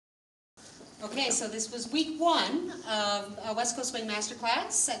Okay, so this was week 1 of West Coast Swing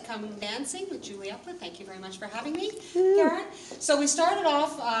Masterclass at Come Dancing with Julie Epplett. Thank you very much for having me, Karen. So we started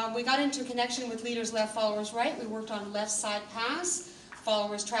off, we got into connection with leaders left, followers right. We worked on left side pass,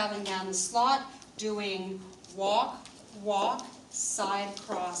 followers traveling down the slot, doing walk, walk, side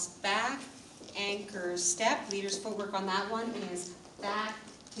cross back, anchor step. Leaders footwork on that one is back,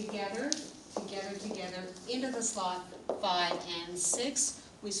 together, together, together, into the slot, 5 and 6.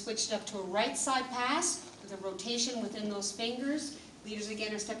 We switched up to a right side pass with a rotation within those fingers. Leaders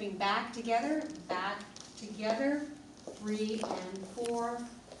again are stepping back, together, 3 and 4,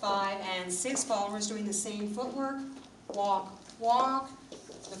 5 and 6. Followers doing the same footwork. Walk, walk,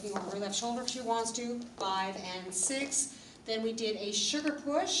 looking over her left shoulder if she wants to, 5 and 6. Then we did a sugar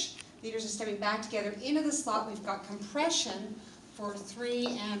push. Leaders are stepping back together into the slot. We've got compression for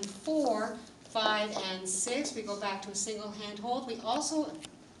 3 and 4, 5 and 6. We go back to a single hand hold. We also,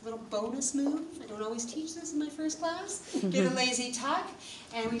 a little bonus move, I don't always teach this in my first class, did a lazy tuck.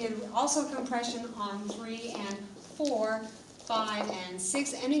 And we did also compression on 3 and 4, 5 and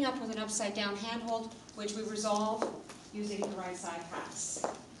 6, ending up with an upside down hand hold, which we resolve using the right side pass.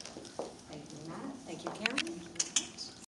 Thank you, Matt. Thank you, Karen.